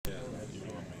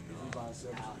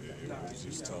It was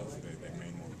just tough. They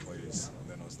made more plays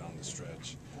than us down the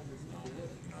stretch.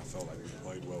 I felt like we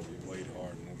played well. We played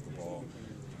hard, moved the ball.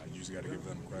 You just got to give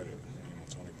them credit.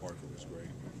 Tony Parker was great.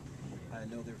 I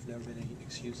know there have never been any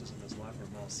excuses in this locker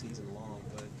room all season long,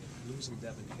 but losing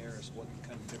Devin Harris, what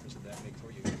kind of difference did that make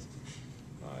for you guys?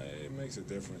 It makes a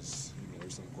difference.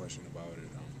 There's some question about it,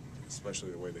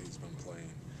 especially the way that he's been playing.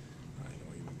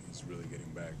 He's really getting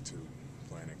back to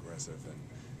playing aggressive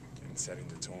and setting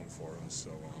the tone for us.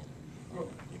 So,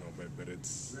 but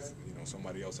it's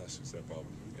somebody else has to step up,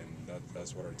 and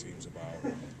that's what our team's about.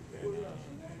 And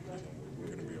we're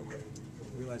going to be okay.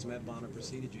 I realize Matt Bonner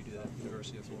preceded you to the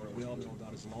University of Florida. We all know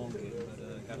about his long game,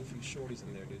 but got a few shorties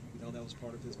in there. Did you know that was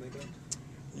part of his makeup?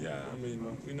 Yeah,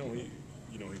 we know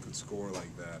he could score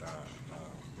like that.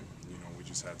 We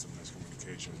just had some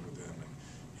miscommunications with him, and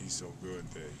he's so good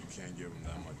that you can't give him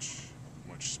that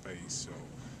much space. So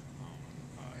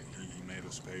he made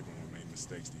us pay when we made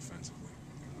mistakes defensively.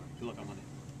 Good luck on Monday.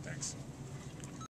 Thanks.